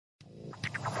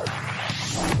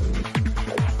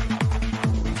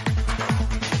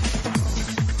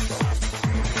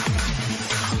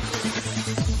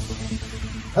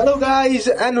Hello, guys,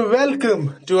 and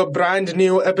welcome to a brand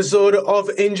new episode of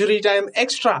Injury Time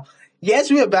Extra. Yes,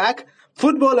 we are back.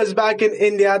 Football is back in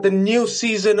India. The new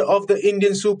season of the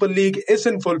Indian Super League is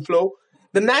in full flow.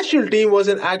 The national team was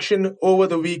in action over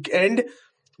the weekend.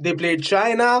 They played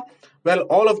China. Well,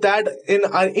 all of that in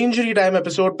our Injury Time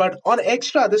episode, but on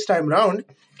Extra this time round,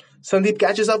 Sandeep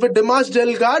catches up with Dimas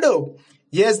Delgado.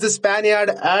 Yes, the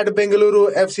Spaniard at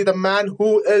Bengaluru FC, the man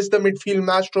who is the midfield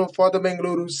maestro for the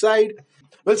Bengaluru side.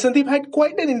 Well, Sandeep had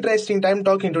quite an interesting time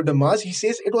talking to Damas. He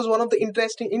says it was one of the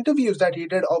interesting interviews that he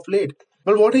did of late.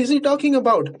 Well, what is he talking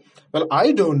about? Well,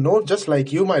 I don't know, just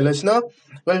like you, my listener.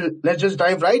 Well, let's just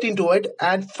dive right into it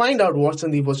and find out what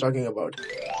Sandeep was talking about.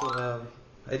 I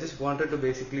just wanted to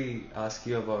basically ask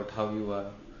you about how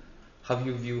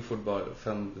you view football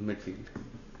from the midfield.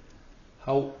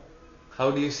 How? How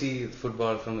do you see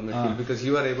football from the midfield? Because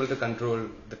you are able to control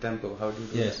the tempo. How do you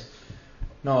do Yes.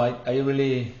 No, I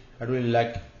really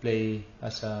like play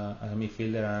as a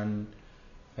midfielder, and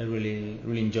I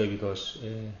really enjoy because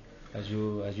as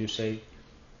you say,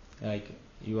 like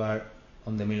you are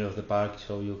on the middle of the park,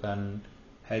 so you can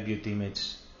help your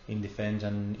teammates in defense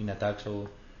and in attack. So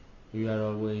you are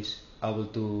always able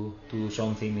to do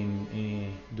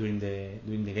something during the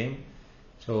game.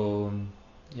 So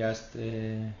just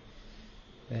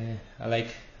I've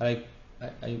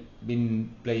been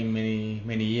playing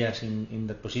many years in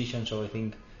that position, so I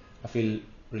think I feel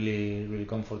really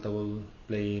comfortable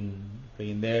playing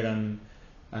there, and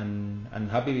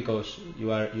happy because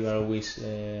you are always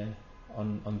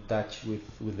on touch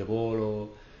with the ball,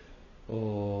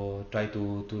 or try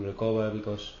to recover,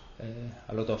 because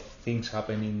a lot of things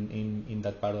happen in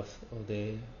that part of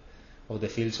the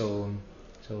field. So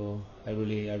I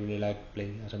really like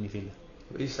playing as a midfielder.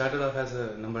 You started off as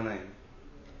a number 9.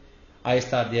 I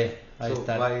start.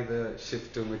 Why the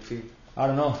shift to midfield? I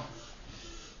don't know.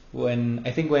 When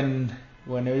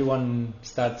everyone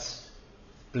starts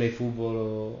play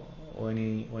football or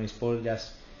any sport,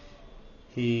 just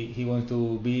he wants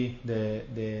to be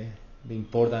the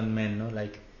important man, no?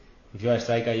 Like if you are a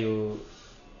striker, you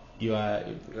are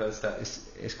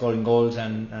scoring goals,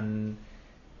 and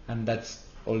that's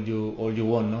all you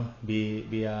want, no?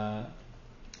 Be a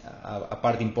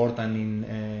part important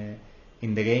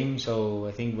in the game. So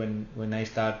I think when I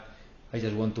start, I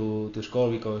just want to score,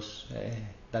 because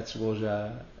that was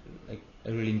like I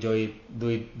really enjoy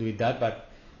doing that. But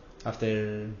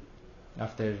after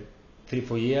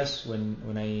 3-4 years, when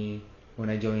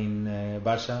I joined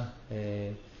Barca,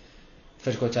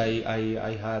 first coach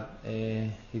I had,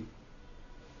 he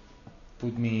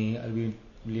put me a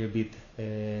little bit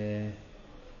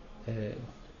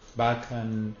back,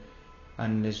 and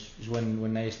it's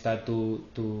when I start to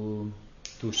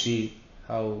see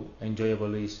how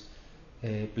enjoyable is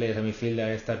play as a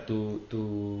midfielder. I start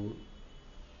to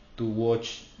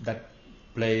watch that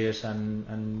players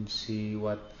and see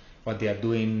what they are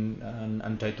doing,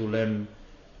 and try to learn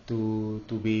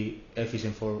to be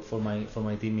efficient for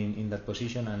my team in that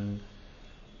position. And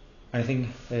I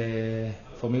think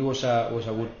for me was a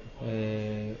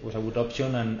good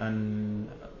option, and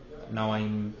now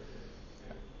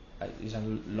it's a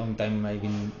long time I've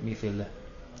been midfielder.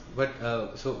 But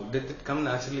so did it come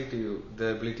naturally to you,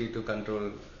 the ability to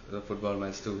control the football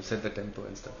match, to set the tempo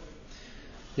and stuff?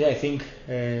 Yeah, I think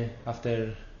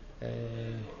after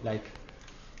like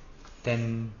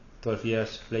 10-12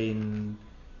 years playing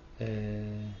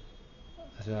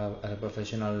as a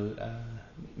professional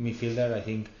midfielder, I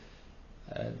think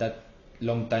that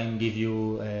long time give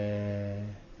you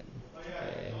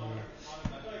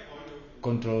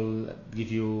control,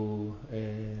 give you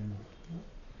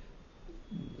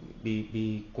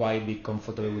be quiet, be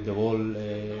comfortable with the ball,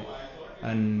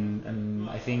 and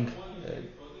I think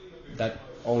that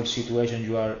all situations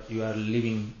you are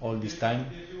living all this time,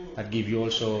 that give you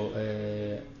also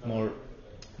more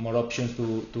options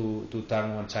to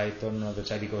turn one side, turn another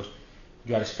side, because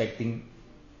you are expecting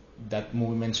that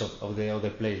movements of the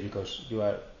other players, because you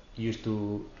are used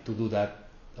to do that.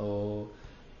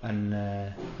 And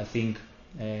I think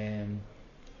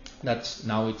that's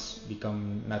now it's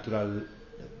become natural,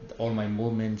 all my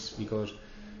movements, because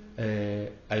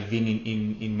I've been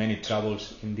in many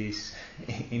troubles in this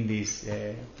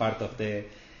part of the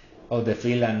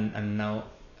field, and now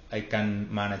I can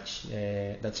manage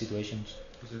that situations.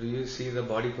 So do you see the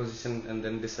body position and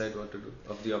then decide what to do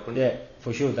of the opponent? Yeah,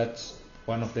 for sure. That's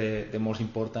one of the most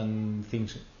important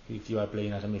things if you are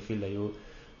playing as a midfielder. You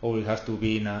always have to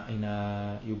be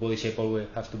your body shape always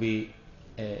has to be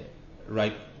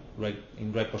right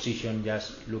position,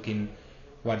 just looking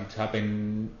what is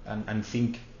happening, and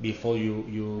think before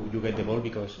you get the ball,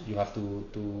 because you have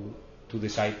to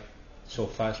decide so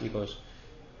fast because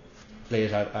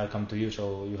players are come to you,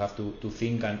 so you have to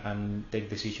think and take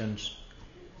decisions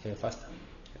faster.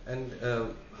 And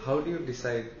how do you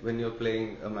decide when you're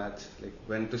playing a match, like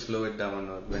when to slow it down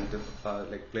or when to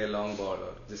like play a long ball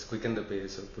or just quicken the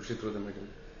pace or push it through the middle?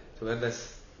 So where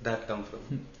does that come from?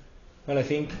 Well, I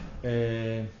think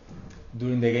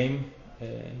during the game,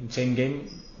 same game,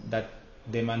 that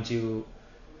demands you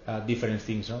different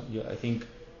things. No? I think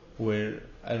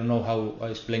I don't know how I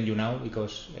explain you now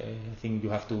because I think you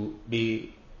have to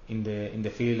be in the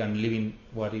field and living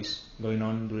what is going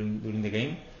on during the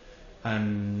game,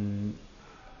 and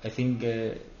I think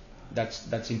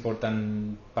that's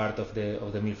important part of the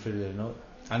midfielder. No,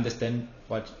 understand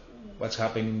what's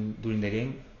happening during the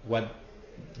game, what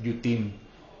your team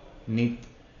need,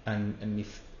 and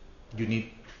if you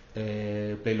need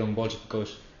play long balls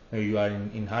because you are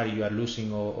in hurry, you are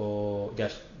losing, or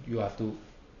just you have to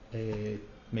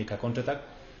make a counter attack,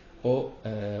 or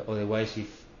otherwise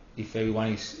if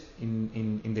everyone is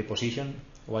in the position,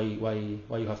 why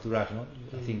you have to rush? No,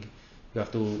 I think you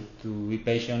have to be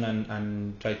patient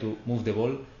and try to move the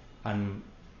ball and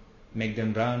make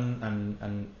them run,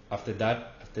 and after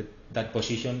that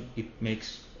position it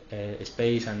makes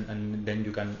space, and then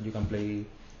you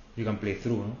can play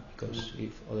through, no? Because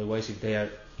otherwise if they are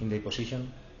in their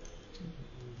position,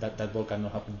 that ball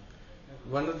cannot happen.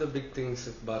 One of the big things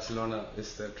of Barcelona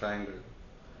is the triangle.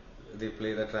 They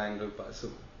play the triangle pass.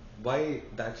 So why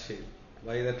that shape?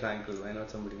 Why the triangle? Why not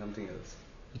something else?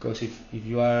 Because if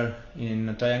you are in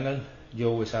a triangle, you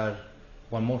always are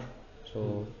one more.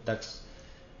 So that's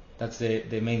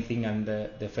the main thing, and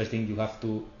the first thing you have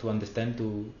to understand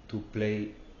to play.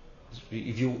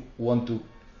 If you want to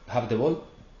have the ball,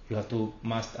 you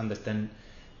must understand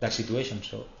that situation.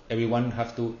 So everyone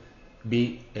have to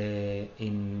be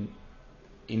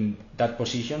in that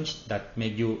positions that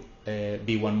make you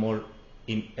be one more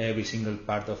in every single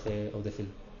part of the field.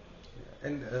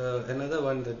 And another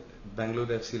one, that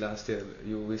Bengaluru FC last year,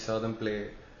 we saw them play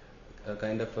a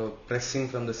kind of a pressing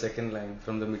from the second line,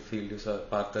 from the midfield. You saw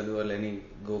Parthalu or Lenny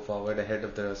go forward ahead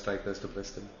of the strikers to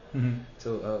press them. Mm-hmm.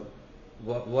 So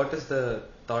what is the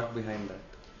thought behind that?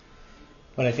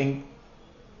 Well, I think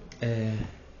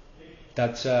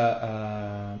that's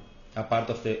a part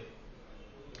of the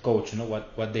coach.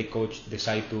 What the coach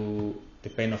decide to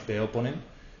depend of the opponent.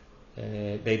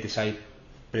 They decide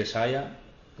press higher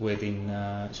within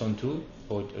zone 2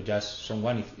 or just zone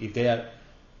 1. If they are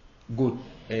good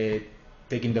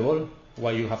taking the ball,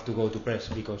 why you have to go to press?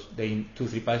 Because they in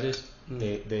 2-3 passes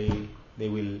they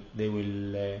will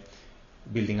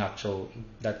building up. So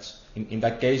that's in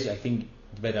that case I think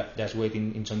it's better just wait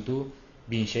in zone 2,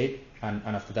 be in shape, and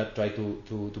after that try to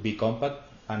be compact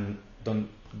and don't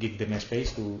give them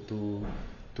space to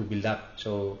build up.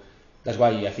 So that's why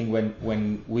I think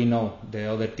when we know the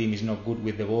other team is not good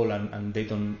with the ball and they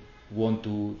don't want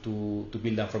to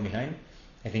build up from behind,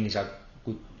 I think it's a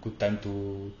good time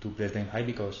to press them high,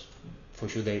 because for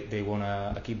sure they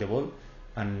wanna keep the ball,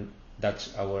 and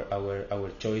that's our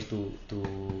choice to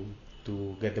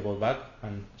get the ball back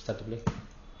and start to play.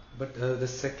 But the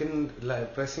second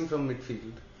pressing from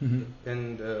midfield,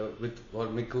 and with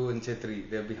Miku and Chetri,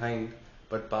 they're behind,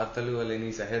 but Parthalu or Lenny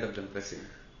is ahead of them pressing.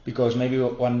 Because maybe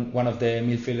one of the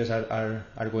midfielders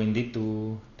are going deep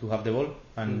to have the ball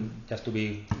and just to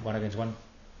be 1 against 1.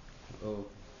 Oh,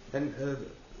 and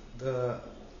the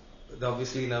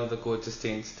obviously now the coach has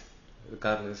changed.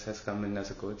 Carlos has come in as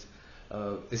a coach.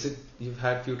 Is it, you've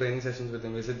had few training sessions with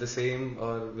him? Is it the same,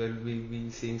 or will we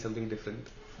be seeing something different?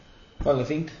 Well, I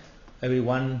think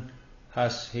everyone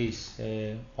has his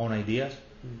own ideas,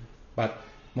 but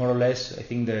more or less I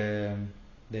think the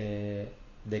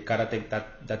character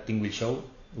that team will show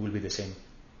will be the same,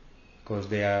 because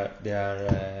they are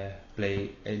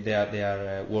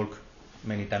work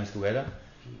many times together,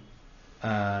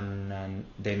 and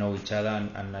they know each other,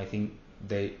 and I think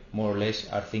they more or less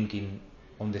are thinking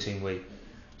on the same way.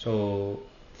 So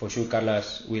for sure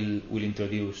Carlos will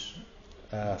introduce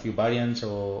a few variants,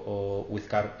 or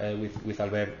with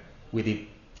Albert we did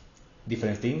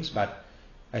different things, but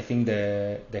I think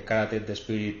the character, the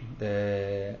spirit,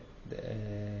 that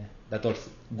all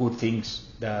good things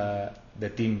that the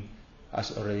team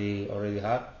has already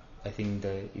had, I think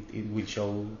it will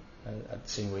show at the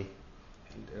same way.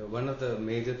 And, one of the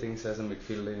major things as a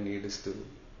midfielder you need is to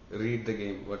read the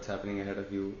game, what's happening ahead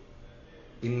of you,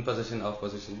 in possession, off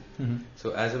possession.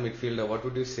 So as a midfielder, what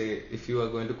would you say, if you are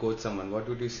going to coach someone, what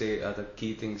would you say are the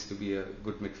key things to be a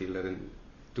good midfielder and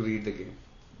to read the game?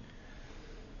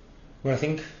 Well, I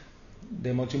think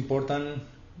the most important,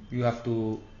 you have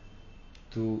to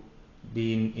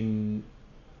be in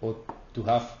or to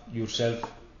have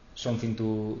yourself something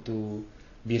to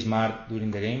be smart during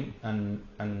the game,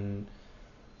 and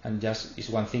just is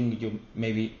one thing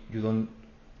maybe you don't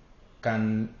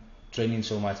can training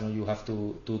so much. You have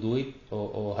to do it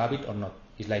or have it or not.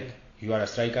 It's like you are a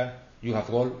striker, you have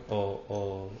goal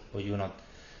or you not.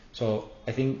 So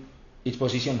I think each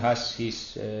position has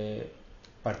his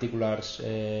particulars.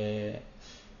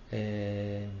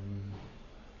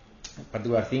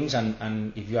 Particular things,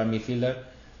 and if you are midfielder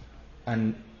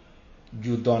and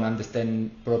you don't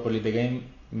understand properly the game,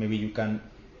 maybe you can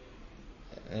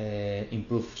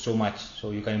improve so much.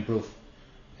 So you can improve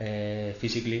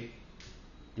physically,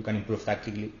 you can improve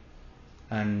tactically,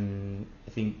 and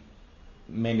I think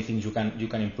many things you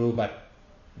can improve, but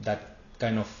that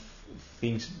kind of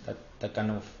things, that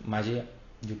kind of magic,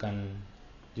 you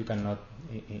cannot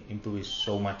improve it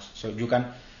so much. So you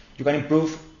can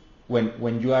improve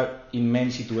when you are in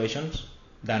many situations.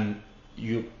 Then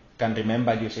you can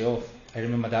remember, you say, oh, I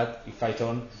remember that if I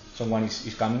turn, someone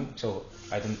is coming, so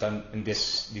I don't turn in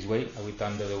this way, I will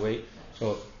turn the other way.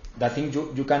 So that thing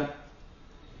you can,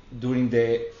 during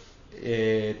the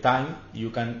time, you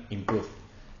can improve,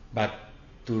 but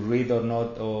to read or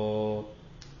not, or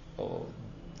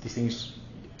these things,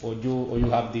 or you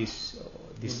have these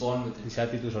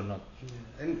attitudes or not.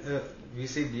 Yeah. And we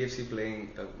see BFC playing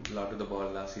a lot of the ball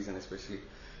last season especially,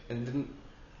 and then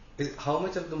how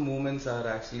much of the movements are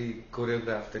actually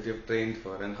choreographed that you've trained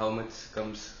for, and how much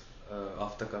comes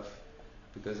off the cuff?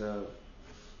 Because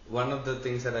one of the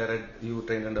things that I read, you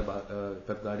trained under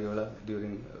Pep Guardiola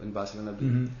in Barcelona.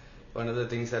 Mm-hmm. One of the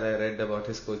things that I read about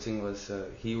his coaching was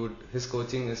his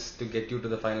coaching is to get you to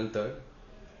the final third,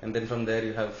 and then from there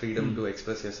you have freedom to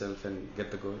express yourself and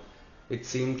get the goal. It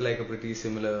seemed like a pretty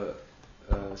similar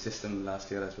system last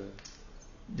year as well.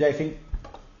 Yeah,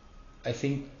 I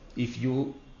think if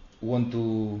you want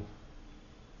to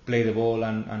play the ball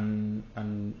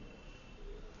and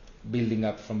building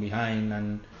up from behind,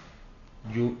 and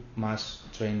you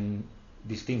must train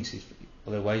these things.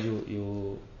 Otherwise,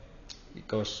 you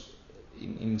because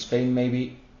in Spain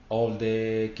maybe all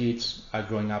the kids are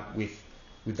growing up with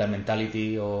that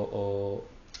mentality, or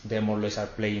they more or less are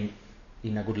playing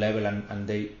in a good level, and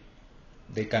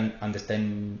they can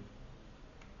understand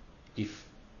if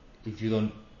you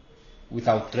don't,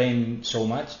 without training so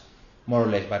much, more or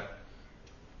less. But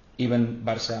even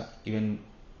Barca, even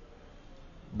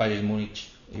Bayern Munich,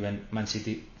 even Man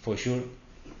City, for sure,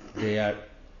 they are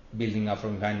building up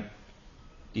from behind,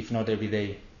 if not every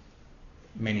day,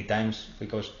 many times,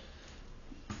 because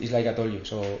it's like I told you.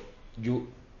 So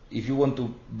if you want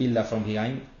to build up from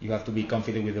behind, you have to be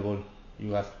confident with the ball.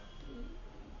 You have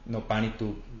no panic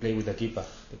to play with the keeper.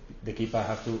 The keeper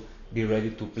has to be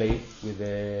ready to play with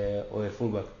the other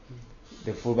fullback.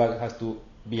 The fullback has to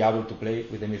be able to play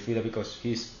with the midfielder because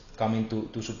he's coming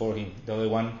to support him. The other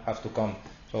one has to come.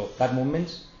 So that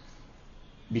movement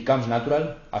becomes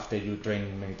natural after you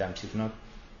train many times. If not,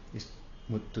 it's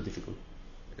too difficult.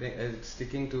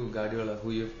 Sticking to Guardiola,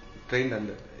 who you've trained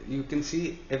under, you can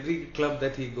see every club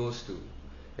that he goes to,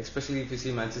 especially if you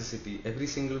see Manchester City, every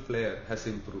single player has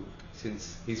improved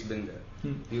since he's been there.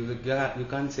 You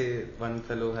can't say one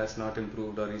fellow has not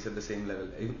improved or he's at the same level,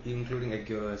 including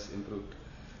Aguero has improved.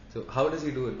 So how does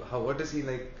he do it? What is he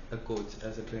like a coach,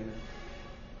 as a trainer?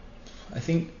 I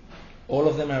think all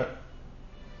of them are.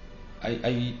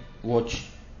 I watched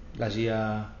last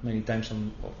year many times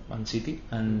on Man City,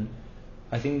 and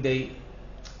I think they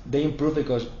improve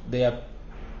because they are,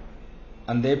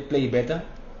 and they play better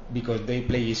because they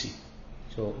play easy.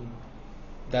 So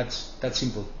that's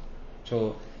simple.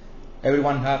 So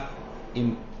everyone have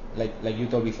in like you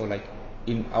told before, like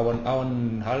in our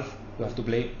half you have to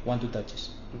play 1-2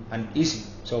 touches and easy.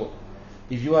 So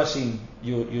if you are seeing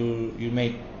you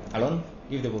mate alone,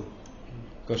 give the ball,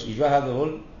 because if you have the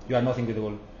ball, you are nothing with the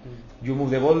ball. You move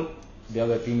the ball, the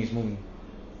other team is moving.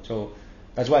 So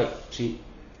that's why see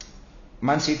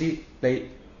Man City play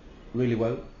really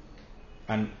well,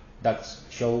 and that's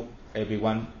show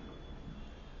everyone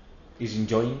is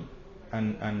enjoying,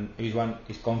 and everyone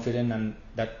is confident, and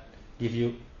that gives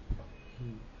you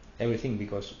everything.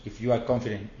 Because if you are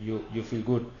confident, you feel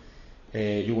good,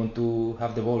 you want to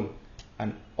have the ball,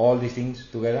 and all these things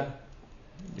together,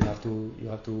 you have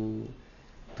to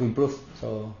improve.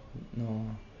 So no,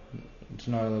 it's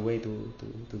not another way to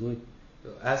do it. So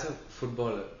as a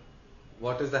footballer,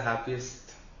 what is the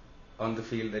happiest on the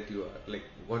field that you are? Like,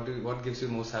 what gives you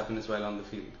most happiness while on the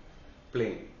field?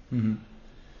 Playing. Mm-hmm.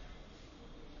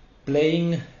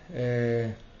 Playing,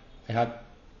 I had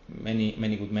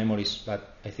many good memories,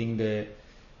 but I think the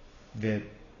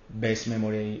best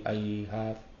memory I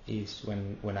have is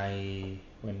when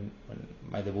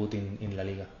my debut in La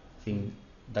Liga. I think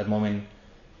that moment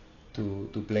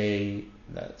to play.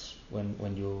 That's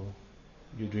when your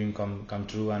dream come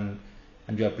true, and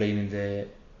you are playing in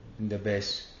the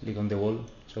best league on the world.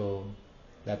 So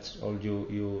that's all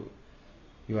you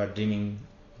are dreaming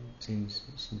since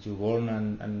you're born,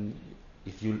 and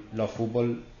if you love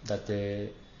football, that's the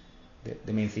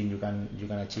main thing you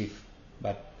can achieve.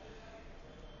 But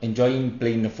enjoying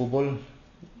playing the football,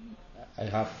 I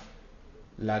have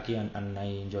lucky and I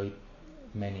enjoyed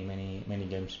many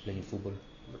games playing football.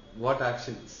 What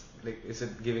actions? Like, is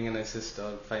it giving an assist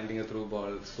or finding a through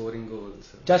ball, scoring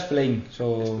goals? Just playing.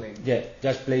 So Just playing. yeah,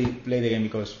 just play the game,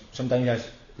 because sometimes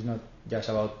it's not just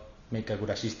about make a good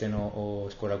assistant or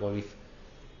score a goal. If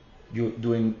you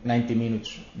doing 90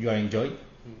 minutes, you are enjoying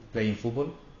playing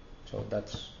football. So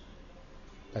that's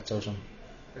awesome.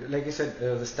 Like you said,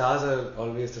 the stars are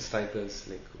always the strikers,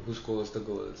 like who scores the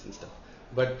goals and stuff.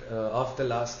 But after the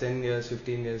last 10 years,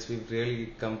 15 years, we've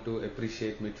really come to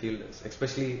appreciate midfielders,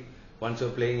 especially once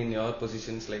you're playing in your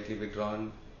position, slightly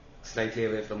withdrawn, slightly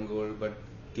away from goal, but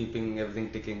keeping everything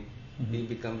ticking.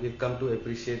 We've come to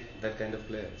appreciate that kind of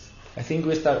players. I think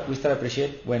we start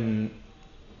appreciate when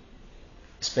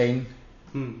Spain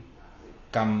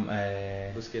come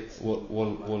Busquets.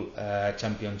 world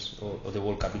champions or the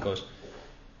World Cup, because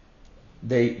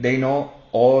they know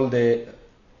all the.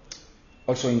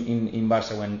 Also in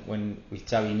Barca, when with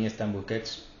Xavi, Iniesta and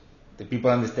Busquets, the people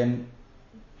understand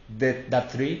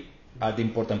that three are the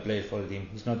important players for the team.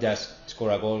 It's not just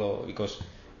score a goal, or because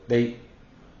they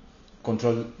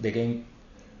control the game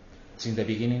since the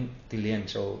beginning till the end.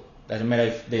 So doesn't matter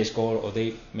if they score or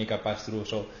they make a pass through.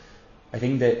 So I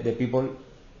think the people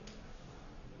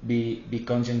be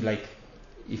conscious, like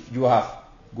if you have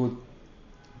good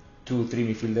 2-3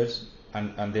 midfielders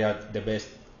and they are the best,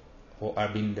 or are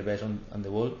being the best on the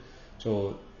world,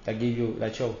 so that give you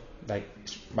that show. Like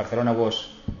Barcelona was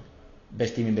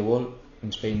best team in the world.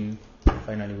 In Spain,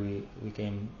 finally we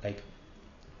came like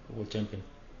world champion.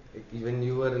 When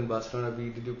you were in Barcelona,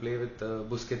 did you play with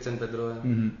Busquets and Pedro?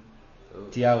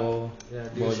 Thiago, Yeah,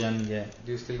 Bojan, yeah.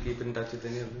 Do you still keep in touch with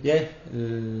any of them? Yeah,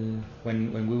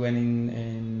 when we went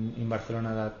in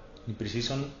Barcelona that in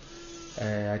pre-season,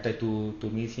 I tried to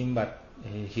meet him, but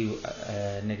he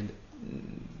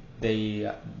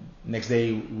next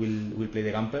day will play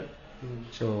the camper,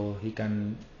 so he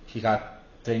had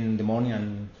training in the morning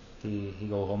and he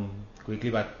go home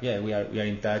quickly. But yeah, we are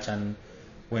in touch, and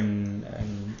when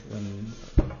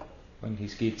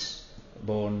his kids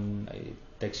born, I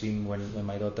text him. When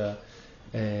my daughter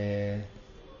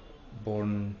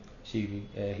born,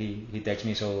 he texts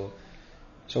me. So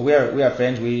we are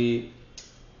friends. We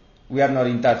are not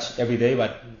in touch every day,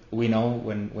 but we know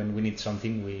when we need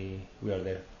something, we are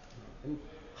there. And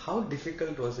how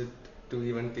difficult was it to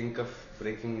even think of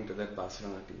breaking into that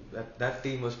Barcelona team? That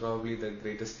team was probably the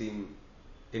greatest team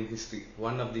in history,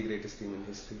 one of the greatest team in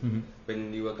history.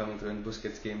 When you were coming through, and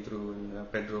Busquets came through,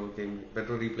 and Pedro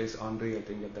replaced Henry, I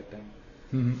think, at that time.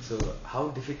 So how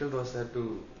difficult was that the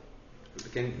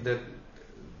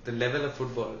level of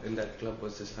football in that club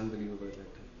was just unbelievable at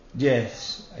that time.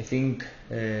 Yes, I think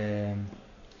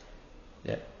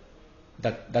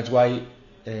that's why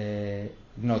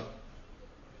not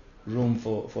room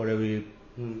for every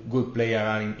good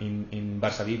player in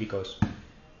Barca B, because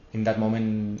in that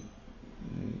moment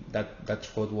that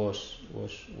squad was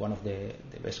one of the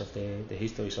best of the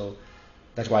history. So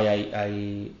that's why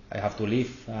I have to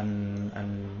leave,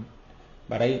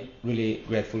 but I really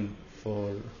grateful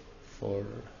for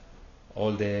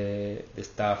all the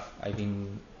stuff I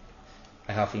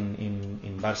have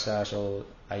in Barca. So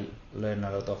I learned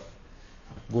a lot of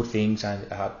good things and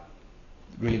I have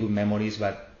really good memories,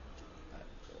 but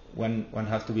one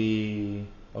has to be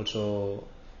also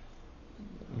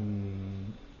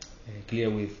clear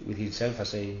with himself. I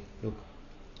say, look,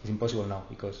 it's impossible now,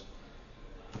 because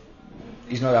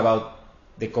it's not about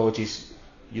the coach is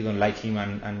you don't like him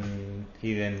and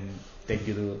he then take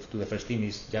you to the first team.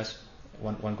 It's just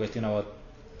one question about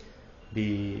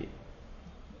be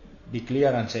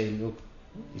clear and say, look,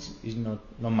 it's not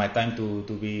my time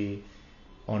to be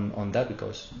on that,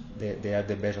 because they are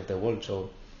the best of the world. So,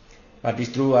 but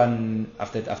it's true. And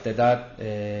after that,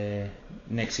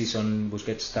 next season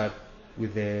Busquets start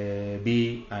with the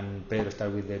B and Pedro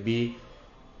start with the B,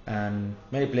 and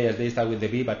many players they start with the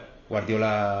B, but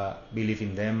Guardiola believe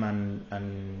in them,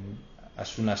 and as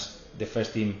soon as the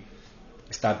first team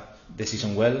start the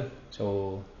season well,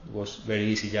 so it was very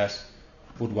easy just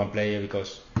put one player,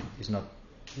 because it's not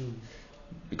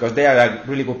because they are like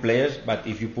really good players, but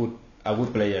if you put a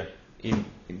good player in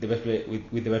the best play,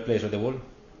 with the best players of the world,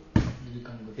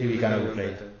 he become a good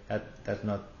player. That's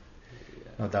not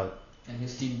doubt. And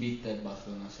his team beat that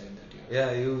Barcelona side that year.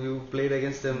 Yeah, you played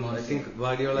against them. I think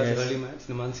Guardiola's early match,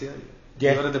 Numancia.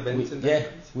 Yeah, You were at the bench.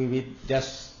 we beat.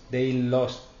 They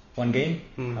lost one game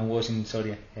and was in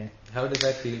Soria. Yeah. How did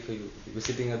that feel for you? You were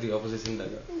sitting at the opposition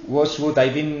dugout. Was good.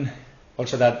 I've been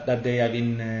also that day. I've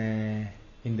been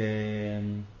in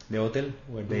the hotel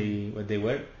where they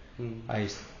were.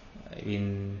 I've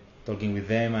been talking with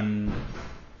them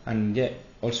and yeah.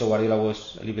 Also Guardiola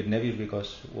was a little bit nervous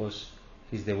because was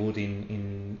his debut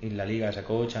in La Liga as a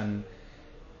coach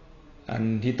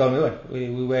and he told me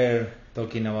we were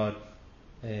talking about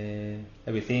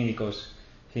everything because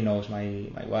he knows my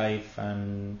wife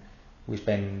and we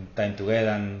spend time together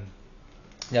and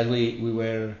just we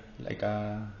were like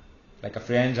a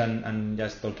friends and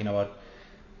just talking about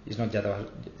it's not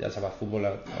just about football,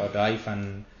 about life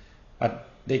but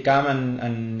they come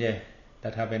and yeah,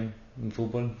 that happened in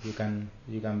football. You can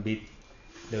beat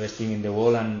the best team in the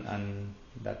world and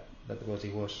that was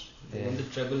it was. They won the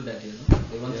treble that year, no?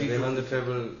 They won the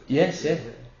treble. Yes, yeah.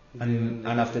 And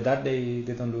after that they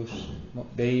don't lose.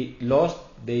 They lost.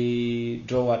 They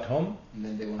draw at home. And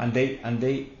then they won. And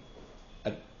they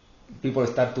people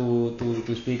start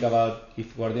to speak about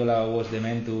if Guardiola was the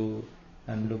man to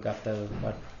and look after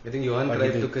what. I think Johan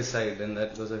Cruyff took his side, and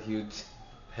that was a huge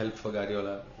help for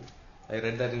Guardiola. I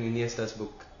read that in Iniesta's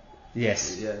book.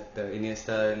 Yes. Yeah, the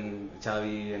Iniesta and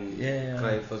Xavi and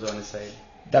Cruyff was on his side.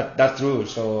 That's true.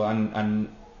 So and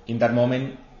in that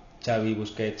moment, Xavi,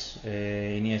 Busquets,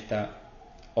 Iniesta,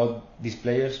 all these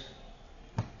players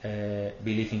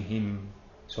believe in him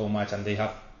so much, and they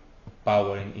have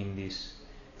power in this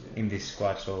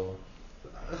squad. So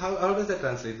how does that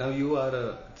translate? Now you are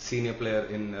a senior player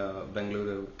in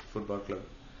Bengaluru Football Club.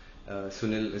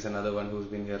 Sunil is another one who's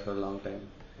been here for a long time.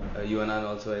 Yuanan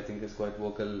also I think is quite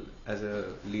vocal as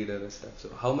a leader and stuff. So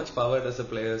how much power does the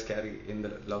players carry in the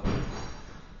locker room?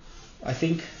 I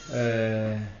think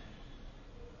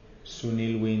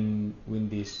Sunil win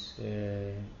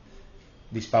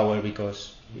this power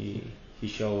because he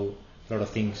showed a lot of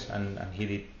things and he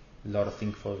did a lot of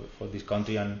things for this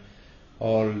country and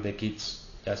all the kids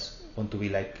just want to be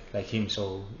like him.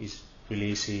 So it's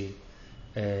really easy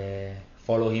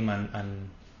follow him and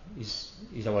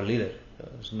he's our leader.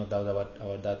 There's no doubt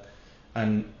about that.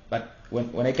 But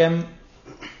when I came,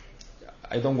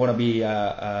 I don't want to be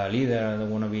a leader. I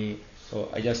don't want to be. So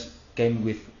I just came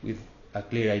with a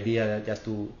clear idea that just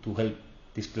to help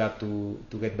this club to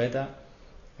get better.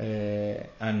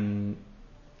 And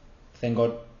thank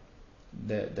God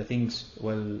the things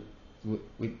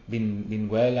we've been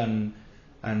well and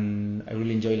I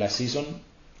really enjoyed last season.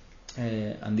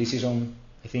 And this season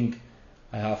I think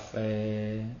I have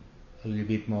a little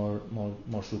bit more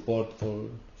support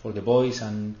for the boys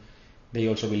and they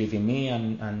also believe in me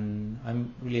and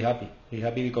I'm really happy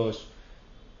because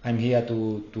I'm here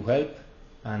to help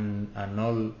and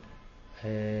all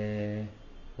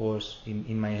was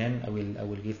in my hand I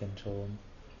will give them, so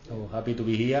happy to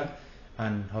be here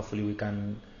and hopefully we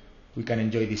can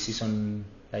enjoy this season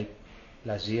like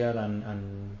last year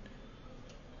and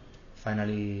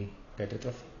finally get a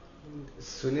trophy.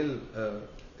 Sunil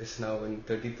is now in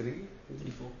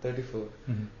 34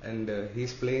 and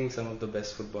he's playing some of the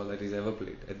best football that he's ever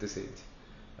played at this age.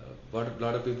 What a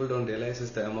lot of people don't realize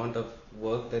is the amount of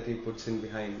work that he puts in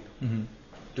behind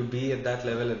to be at that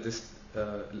level at this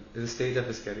stage of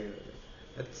his career.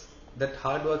 That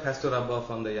hard work has to rub off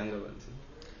on the younger ones.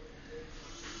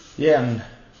 Yeah,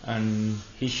 and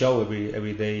he show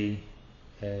every day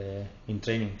in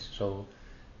training. So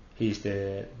he's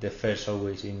the first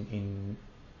always in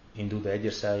do the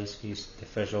exercise. He's the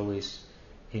first always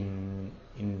in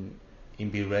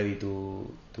be ready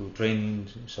to train.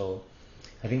 So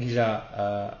I think he's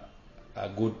a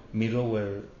good mirror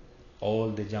where all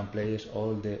the young players,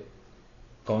 all the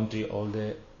country, all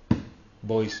the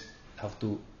boys have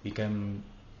to become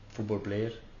football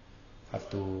players. Have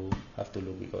to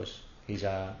look because he's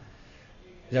a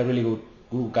really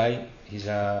good guy. He's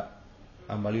a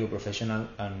unbelievable professional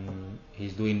and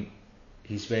he's doing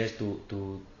his best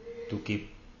to keep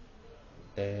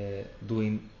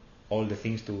doing all the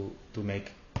things to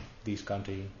make this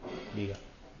country bigger.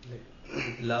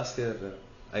 Last year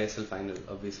ISL final,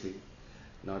 obviously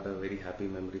not a very happy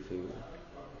memory for you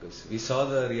because we saw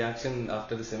the reaction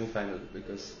after the semi-final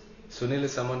because Sunil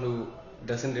is someone who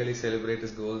doesn't really celebrate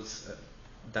his goals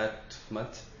that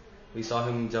much. We saw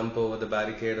him jump over the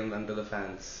barricade and under the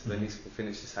fans when he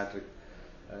finished his hat-trick.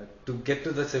 To get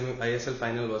to the ISL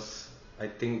final was, I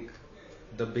think,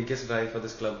 the biggest drive for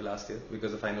this club last year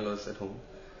because the final was at home.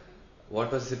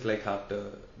 What was it like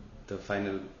after the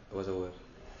final was over?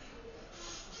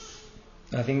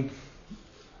 I think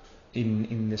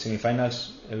in the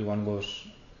semi-finals, everyone was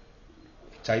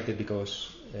excited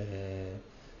because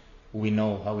we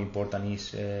know how important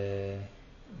is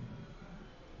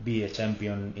be a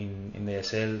champion in the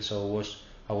SL. So it was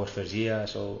our first year.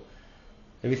 So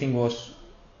everything was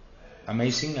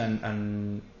amazing,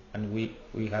 and we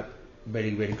had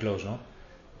very close, no?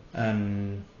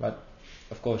 But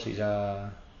of course it's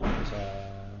a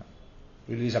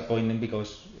really disappointing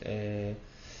because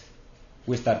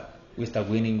we start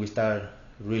winning, we start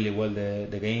really well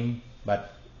the game,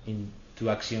 but in 2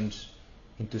 actions,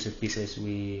 in 2 set pieces,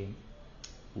 we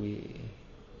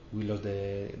lost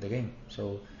the game.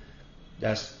 So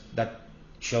just that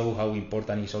show how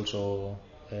important is also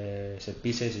set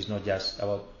pieces. It's not just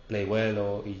about play well,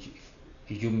 or if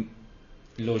you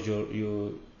lose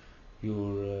your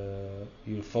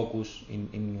focus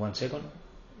in 1 second,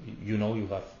 you know you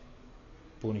have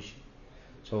punished.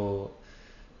 So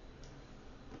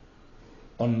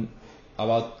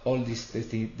about all these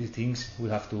things, we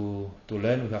have to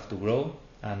learn, we have to grow,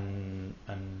 and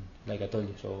like I told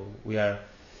you, so we are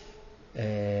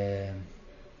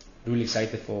really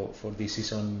excited for this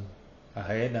season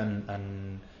ahead,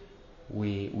 and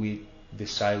we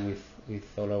decide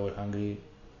with all our hungry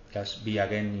just be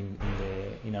again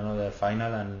in another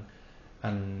final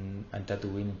and try to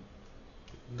win.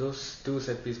 Those 2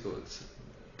 set piece goals,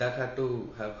 that had to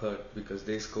have hurt because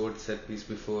they scored set piece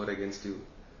before against you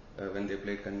when they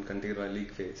played Continua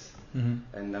League phase.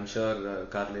 And I'm sure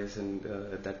Carles and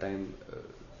at that time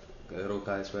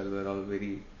Roca as well were all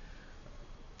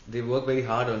they work very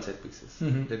hard on set pieces.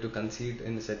 That to concede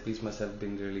in the set piece must have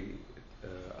been really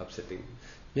upsetting.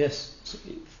 Yes,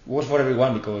 it was for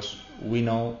everyone because we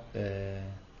know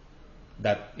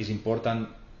that is important.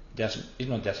 It's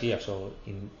not just here, so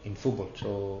in football.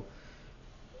 So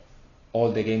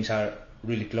all the games are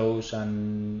really close,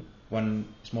 and one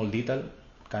small detail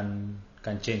can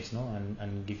change, no,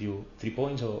 and give you 3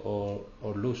 points or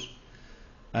lose.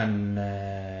 And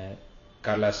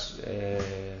Carlos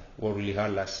worked really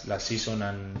hard last season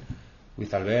and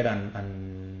with Albert,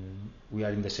 and we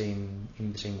are in the same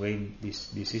way this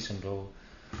season. So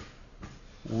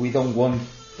we don't want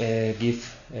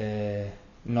give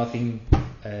nothing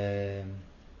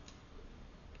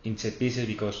in set pieces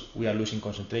because we are losing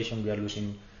concentration, we are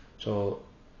losing. So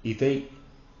if they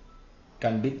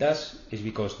can beat us, it's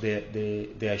because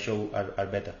their show are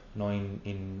better, not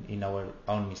in our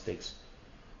own mistakes.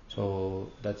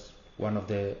 So that's one of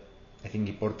the, I think,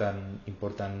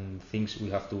 important things we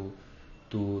have to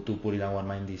put in our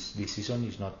mind this season.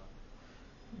 Is not,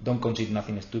 don't concede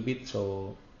nothing stupid.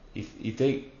 So if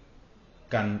they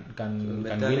can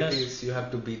win us, is you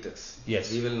have to beat us.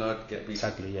 Yes, we will not get beat.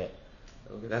 Exactly, yeah.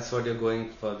 Okay, that's what you're going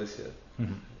for this year.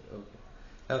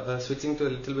 Okay. Switching to a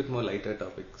little bit more lighter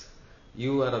topics.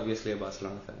 You are obviously a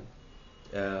Barcelona fan.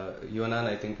 Yonan,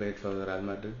 I think, played for Real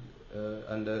Madrid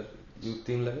under youth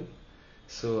team level.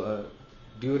 So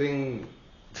during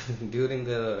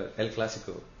the El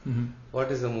Clasico,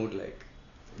 what is the mood like?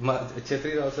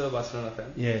 Chetri is also a Barcelona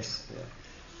fan. Yes.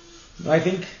 Yeah. No, I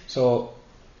think so.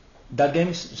 That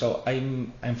game. So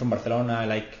I'm from Barcelona. I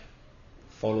like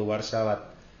follow Barca,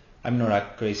 but I'm not a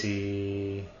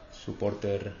crazy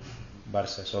supporter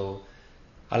Barca. So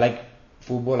I like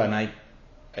football, and I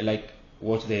like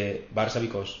watch the Barca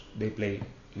because they play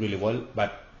really well.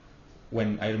 But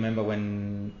when I remember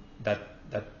when that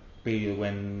period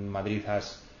when Madrid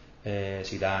has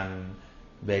Zidane,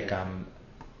 Beckham,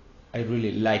 I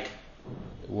really like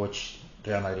watch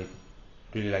Real Madrid.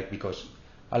 Really like, because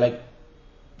I like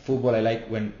football. I like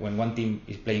when one team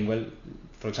is playing well.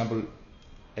 For example,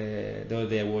 the other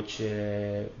day I watched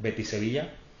Betis Sevilla.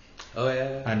 Oh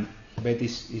yeah. And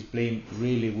Betis is playing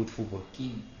really good football.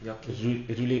 Yeah. It's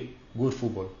really good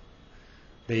football.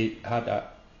 They had a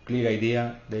clear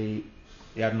idea. They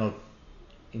are not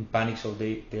in panic, so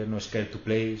they are not scared to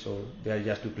play. So they are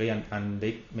just to play, and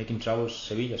they making trouble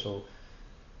Sevilla. So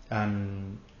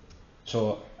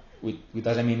with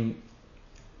that, I mean,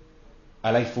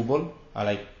 I like football. I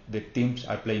like the teams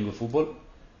are playing good football,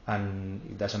 and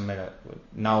it doesn't matter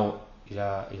now. Is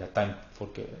a time for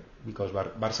because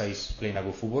Barca is playing a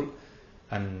good football,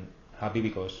 and happy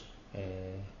because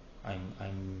I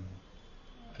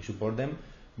support them.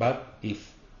 But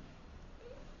if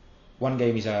one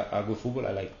game is a good football,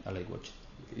 I like watching.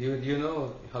 You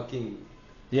know Hakim?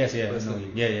 Yes, yeah,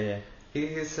 personally. no, yeah. He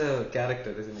is a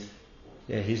character, isn't he?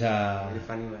 Yeah, he's a very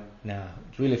funny man. Nah,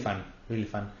 really fun.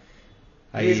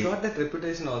 He's got that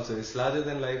reputation also. He's larger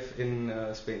than life in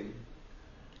Spain.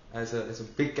 As a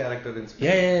big character in Spain.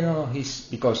 Yeah, no, he's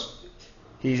because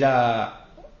he's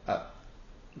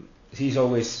he's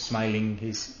always smiling.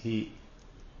 He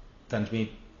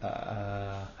transmits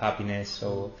happiness.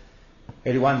 So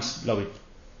everyone's love it.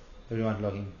 Everyone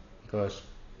love him because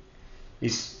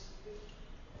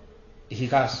he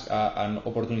has an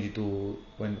opportunity to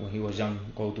when he was young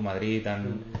go to Madrid,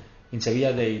 and in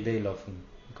Sevilla they love him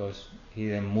because he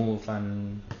didn't move,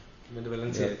 and Went to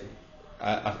Valencia, I think.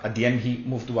 at the end he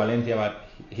moved to Valencia, but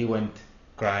he went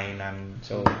crying, and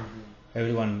so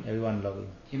everyone loved him.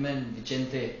 Him and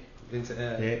Vicente.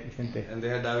 Vicente. And they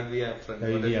had David Villa up front.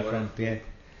 David Villa front, yeah.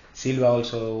 Silva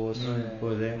also was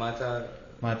there. Mata.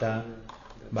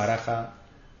 Baraja.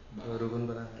 Ruben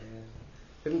Baraja, yeah.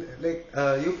 And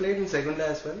you played in Segunda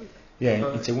as well?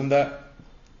 Yeah, in Segunda,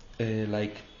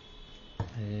 I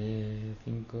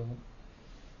think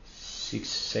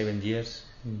 6-7 years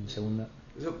in Segunda.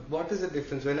 So what is the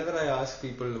difference? Whenever I ask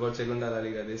people about Segunda La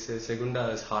Liga, they say Segunda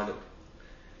is harder.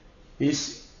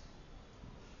 It's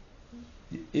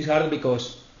harder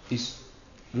because it's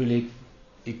really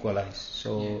equalized.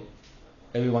 So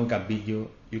everyone can beat you.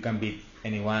 You can beat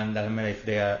anyone. Doesn't matter if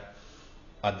they are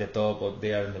at the top or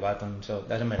they are in the bottom. So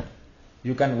doesn't matter.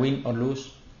 You can win or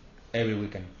lose every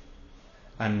weekend,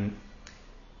 and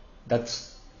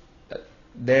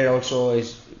there also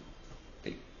is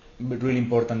really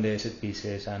important, the set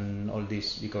pieces and all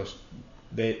this, because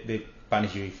they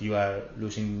punish you if you are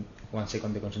losing 1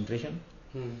 second the concentration.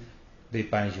 They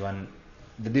punish you, and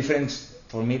the difference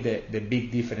for me, the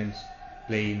big difference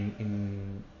playing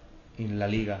in La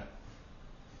Liga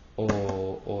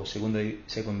or second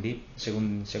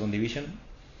division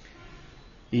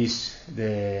is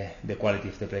the quality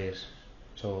of the players.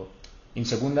 So in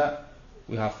Segunda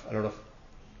we have a lot of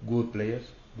good players,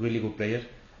 really good players,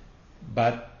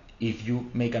 but if you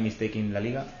make a mistake in La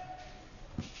Liga,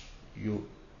 you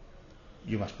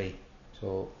must pay.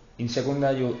 So in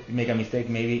Segunda you make a mistake,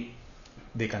 maybe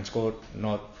they can score,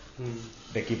 not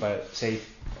the keeper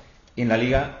safe. In La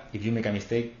Liga, if you make a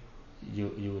mistake, you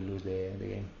will lose the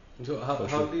game. So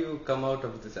how do you come out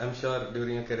of this? I'm sure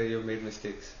during your career you've made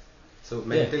mistakes. So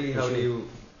mentally, how do you?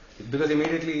 Because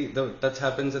immediately the touch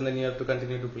happens and then you have to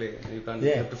continue to play. You can't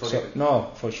have to forget it.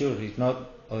 No, for sure. It's not.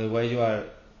 Otherwise, you are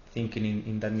thinking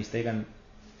in that mistake, and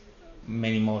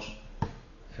many more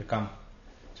come.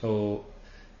 So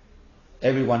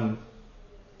everyone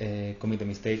commit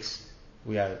mistakes.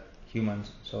 We are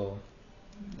humans, so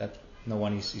that no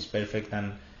one is perfect,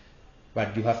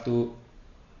 but you have to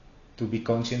be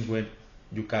conscious when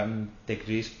you can take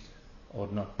risks or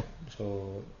not.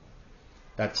 So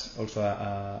that's also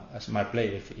a smart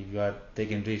play. If you are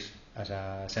taking risks as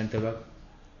a centre back,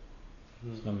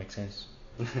 it doesn't make sense.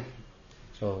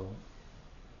 So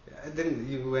then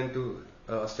you went to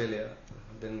Australia,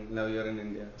 then now you're in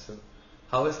India. So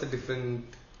how has the different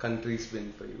countries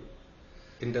been for you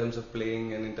in terms of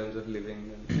playing and in terms of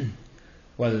living?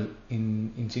 Well,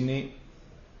 in Sydney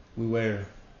we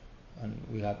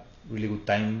had really good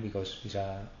time because it's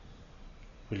a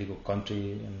really good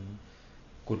country and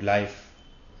good life.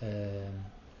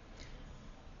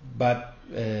 But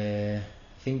I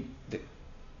think the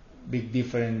big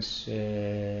difference,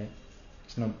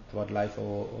 it's not about life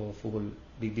or football.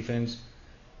 Big difference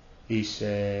is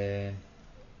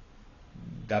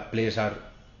that players are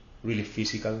really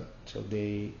physical, so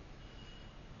they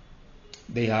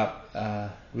have a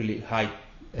really high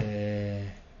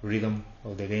rhythm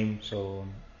of the game. So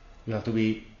you have to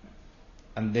be,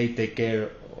 and they take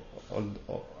care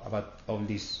about all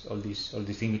these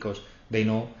things, because they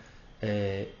know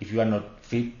if you are not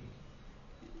fit,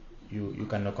 you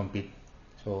cannot compete.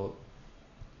 So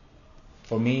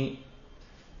for me,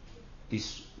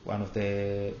 it's one of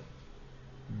the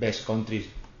best countries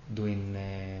doing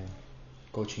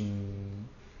coaching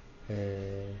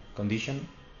condition,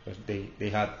 because they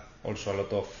had also a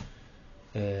lot of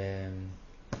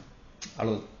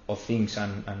things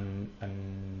and I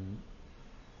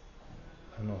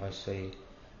don't know how to say,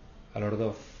 a lot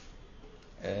of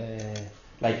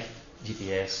like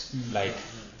GPS, like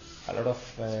a lot of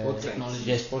sport technology.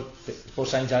 Yes, sport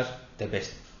science are the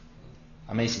best,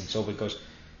 amazing. So because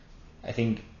I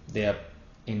think they are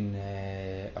in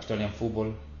Australian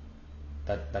football,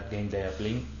 that game they are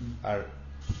playing are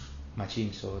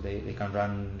machines, so they can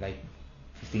run like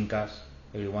 15 cars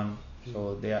everyone.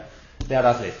 So they are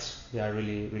athletes. They are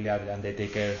really athletes, and they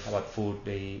take care about food.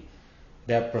 They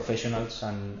are professionals,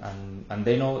 and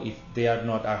they know if they are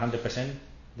not 100%,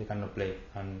 they cannot play.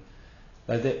 And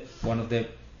that's one of the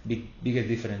biggest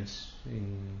difference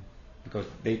because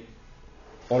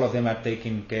all of them are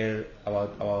taking care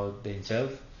about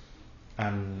themselves,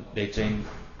 and they train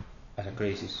as a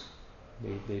crazies.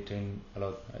 They train a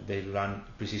lot. They run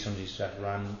precision.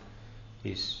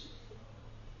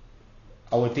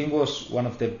 Our team was one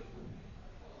of the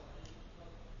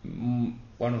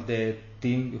one of the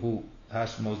team who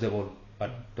has most the ball,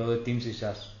 but the other teams is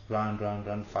just run,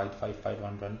 fight,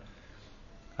 run,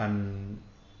 and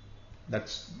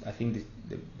that's I think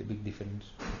the big difference.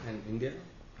 And India,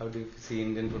 how do you see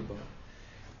Indian football?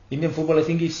 Indian football, I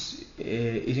think, is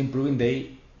improving.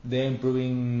 They're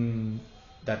improving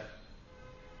that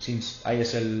since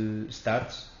ISL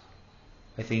starts.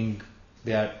 I think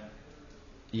they are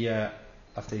year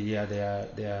after year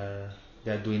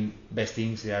they are doing best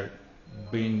things. They are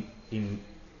bringing in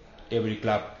every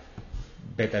club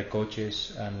better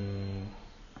coaches and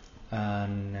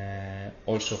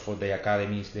also for the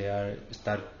academies they are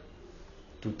start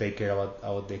to take care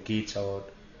about the kids,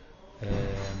 about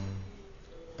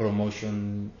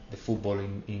promotion the football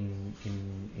in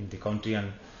the country,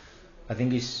 and I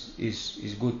think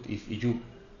is good if you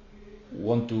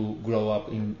want to grow up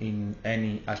in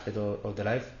any aspect of the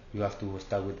life. You have to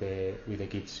start with the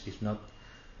kids. If not,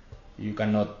 you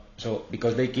cannot. So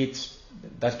because kids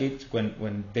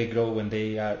when they grow, when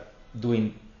they are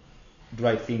doing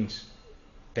right things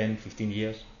 10, 15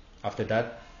 years after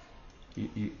that,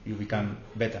 you become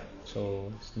better.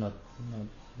 So it's not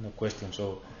no question.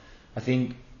 So I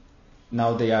think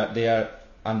now they are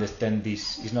understand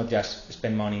this. It's not just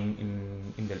spend money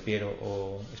in Del Piero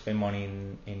or spend money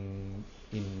in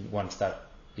one star.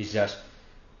 It's just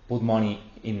put money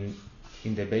in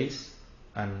the base,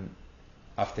 and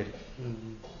after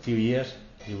few years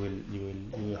you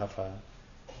will have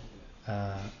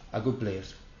a good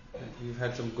players. You've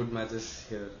had some good matches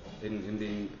here in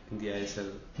the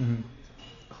ISL. Mm-hmm.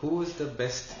 Who is the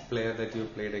best player that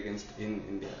you've played against in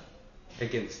India?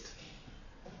 Against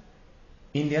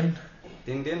Indian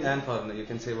and foreigner. You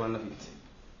can say one of each.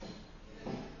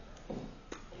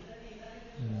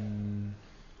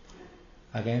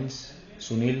 Against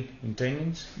Sunil in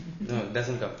trainings. No, it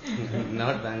doesn't count.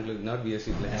 Not Bangalore, not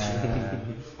BSC players.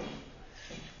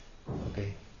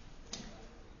 Okay.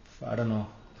 I don't know.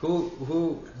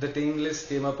 Who the team list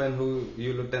came up and who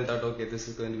you looked and thought, okay, this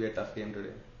is going to be a tough game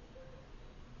today.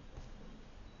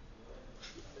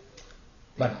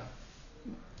 But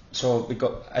so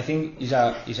because I think is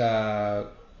a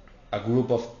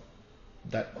group of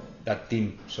that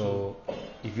team. So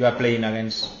if you are playing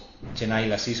against Chennai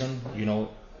last season, you know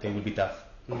they will be tough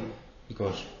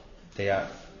because they are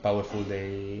powerful.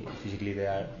 They physically they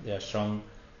are strong.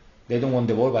 They don't want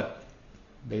the ball, but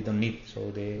they don't need.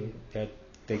 So they are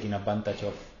taking advantage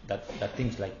of that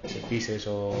things like set pieces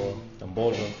or the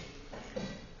balls,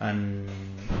 and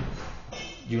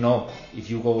you know if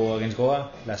you go against Goa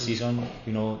last season,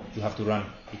 you know you have to run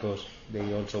because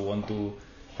they also want to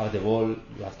have the ball.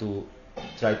 You have to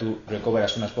try to recover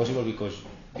as soon as possible because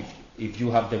if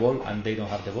you have the ball and they don't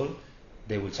have the ball,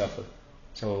 they will suffer.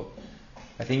 So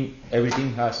I think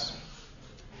everything has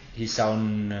his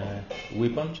own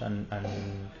weapons, and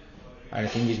I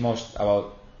think it's most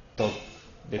about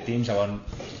the teams about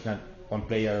it's not one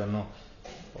player or no.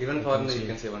 Even foreigner, you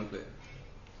can say one player.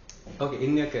 Okay,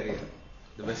 in your career,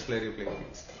 the best player you played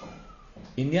against.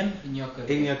 Indian? In your career.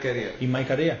 In your career. In my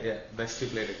career? Yeah, best you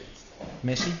played against.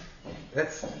 Messi?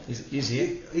 That's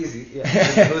easy. Easy, yeah.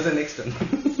 Who's the next one?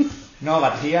 No,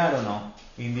 but here I don't know.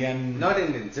 Indian. Not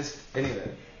Indian, just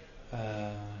anywhere.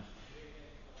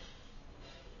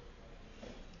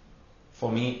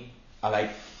 For me, I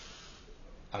like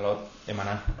a lot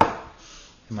Emana.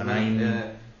 Emana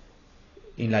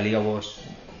in La Liga was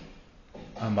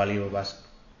unbelievable. But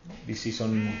this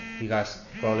season he has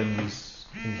problems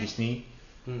in his knee,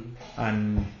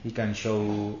 and he can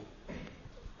show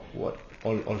what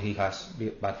all he has.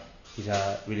 But he's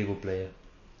a really good player.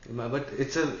 But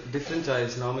it's a different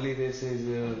choice. Normally they say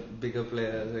bigger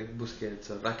players like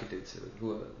Busquets or Rakitic or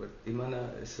whoever. But Imana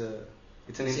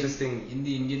it's an interesting. In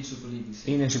the Indian Super League.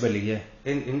 Indian Super League, yeah.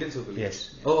 In Indian Super League.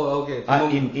 Yes. Oh, okay.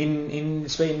 In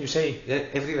Spain, you say? Yeah,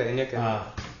 everywhere in your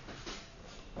country.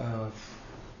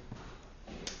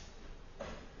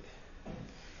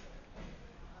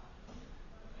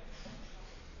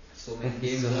 So many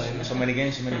games. So many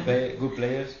games, so many good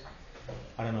players.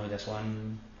 I don't know, just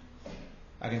one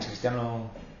against Cristiano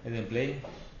I didn't play.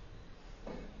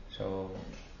 So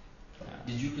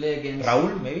did you play against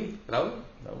Raúl maybe? Raúl?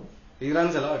 He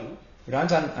runs a lot, no? He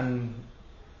runs and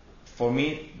for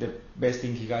me the best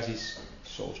thing he has is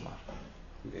so smart.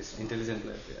 Yes, intelligent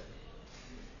player, yeah.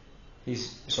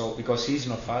 He's so because he's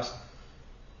not fast.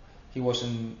 He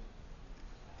wasn't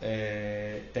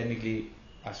technically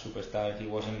a superstar. He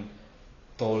wasn't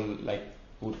tall like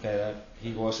Woodhead.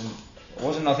 He wasn't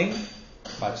nothing,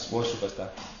 but was superstar.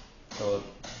 So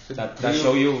that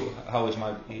show you how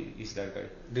smart is that guy.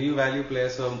 Do you value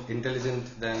players who are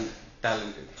intelligent than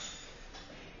talented?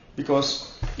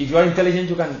 Because if you are intelligent,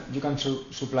 you can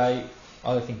supply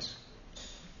other things.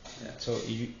 Yeah. So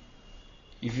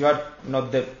if you are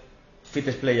not the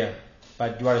fittest player,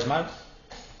 but you are smart,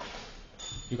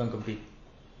 you can compete.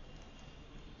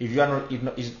 If you are not,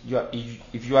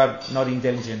 if you are not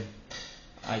intelligent,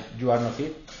 you are not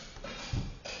fit,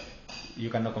 you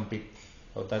cannot compete.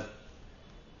 So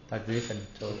that's different.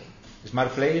 So smart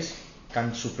players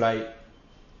can supply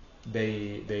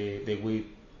the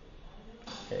weak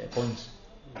points.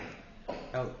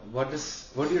 Now, what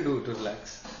do you do to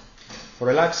relax? For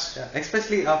relax, Yeah,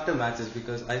 especially after matches,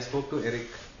 because I spoke to Eric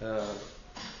a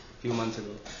few months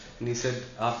ago, and he said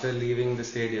after leaving the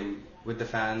stadium with the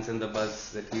fans and the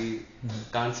buzz that he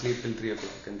can't sleep till 3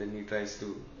 o'clock, and then he tries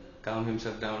to calm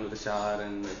himself down with a shower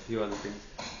and a few other things.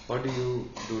 What do you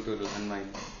do to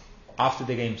unwind after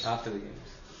the games. after the games?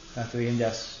 After the game,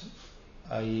 just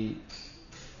I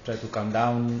try to calm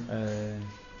down,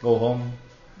 go home,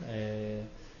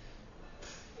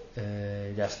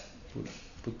 just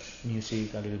put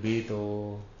music a little bit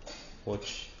or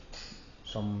watch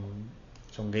some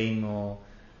game, or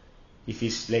if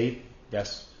it's late,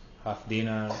 just have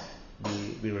dinner,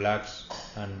 be relaxed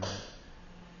and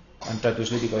try to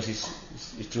sleep, because it's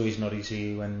true, it's not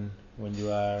easy when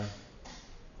you are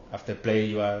after play,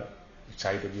 you are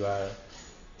excited,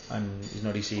 and it's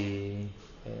not easy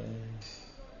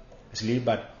sleep.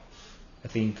 But I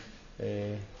think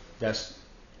just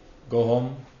go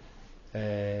home.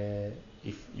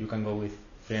 If you can go with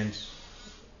friends,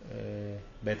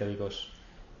 better, because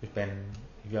if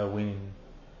you are winning,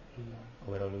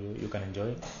 overall you can enjoy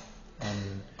it.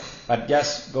 But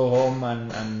just go home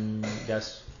and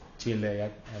just chill there. I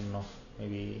don't know,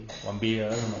 maybe one beer, I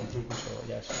don't know. So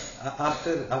just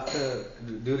After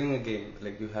during a game,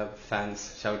 like you have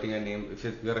fans shouting your name. If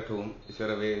you're at home, if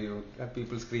you're away, you have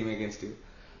people screaming against you.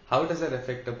 How does that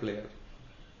affect a player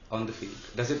on the field?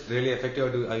 Does it really affect you, or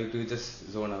do you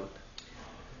just zone out?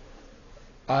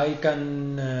 I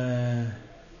can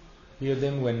hear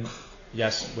them when we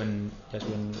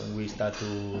start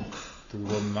to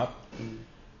warm up.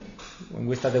 When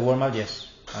we start the warm up, yes,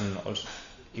 and also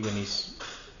even it's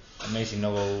amazing.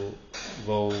 No,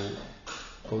 go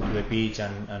to the pitch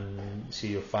and see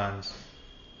your fans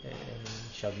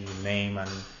shout your name and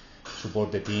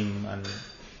support the team, and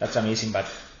that's amazing. But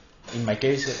in my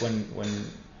case,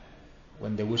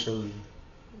 when the whistle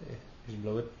is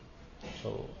blown,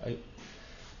 so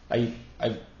I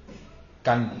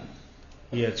can't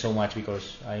hear so much,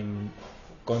 because I'm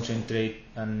concentrate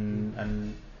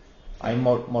and I'm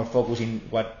more focused in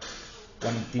what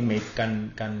one teammate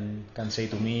can say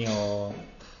to me, or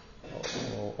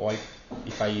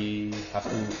if I have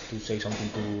to say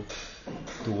something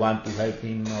to want to help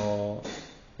him, or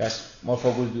just more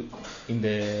focused on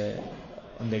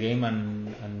the game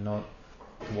and not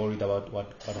worried about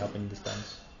what happened in the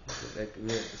stands.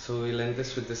 So we'll end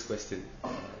this with this question.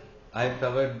 I've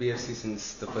covered BFC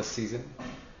since the first season.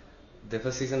 The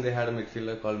first season they had a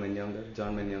midfielder called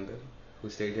John Menyonger, who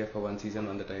stayed here for one season,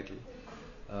 won the title.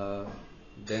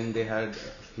 Then they had a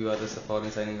few other foreign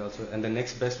signings also, and the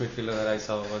next best midfielder that I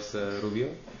saw was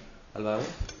Rubio Alvaro.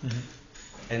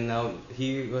 And now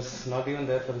he was not even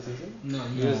there for the season. No,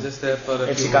 He was just there for a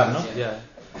FC few Cup, months. no? Yeah.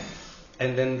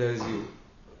 And then there's you,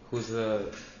 who's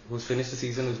finished the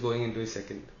season, who's going into his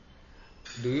second.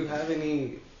 Do you have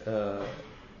any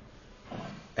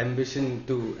ambition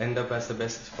to end up as the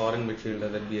best foreign midfielder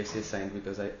that BFC has signed?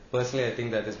 Because I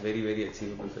think that is very, very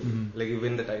achievable for you. Like you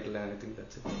win the title, and I think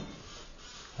that's it.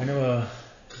 To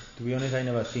be honest, I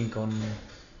never think on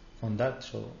that.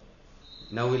 So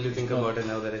Now will you think about it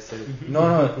now that I said it?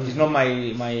 no, it's not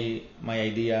my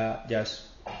idea. Just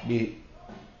be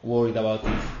worried about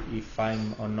if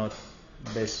I'm or not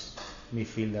best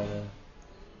midfielder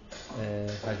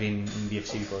has been in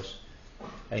BFC, because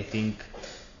I think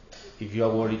if you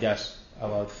are worried just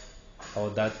about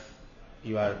that,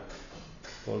 you are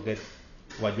forget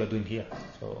what you are doing here.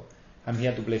 So I'm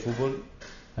here to play football.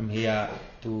 I'm here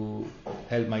to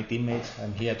help my teammates.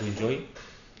 I'm here to enjoy,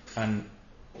 and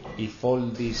if all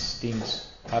these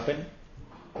things happen,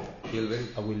 You'll win.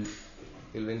 I will.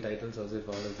 You'll win titles also if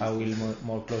all of these I things. will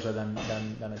more closer than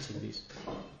achieve this.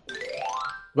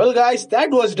 Well, guys,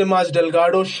 that was Dimas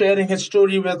Delgado sharing his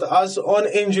story with us on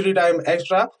Injury Time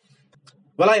Extra.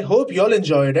 Well, I hope you all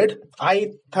enjoyed it.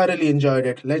 I thoroughly enjoyed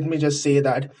it. Let me just say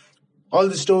that. All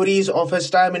the stories of his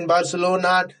time in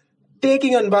Barcelona,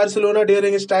 taking on Barcelona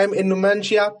during his time in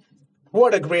Numancia.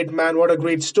 What a great man, what a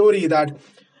great story that.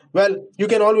 Well, you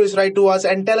can always write to us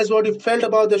and tell us what you felt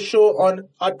about the show on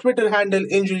our Twitter handle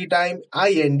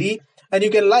InjuryTimeIND. And you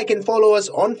can like and follow us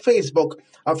on Facebook.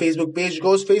 Our Facebook page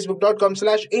goes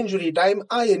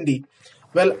facebook.com/InjuryTimeIND.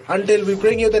 Well, until we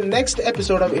bring you the next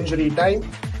episode of Injury Time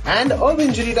and of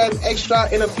Injury Time Extra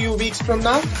in a few weeks from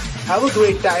now, have a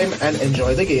great time and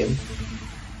enjoy the game.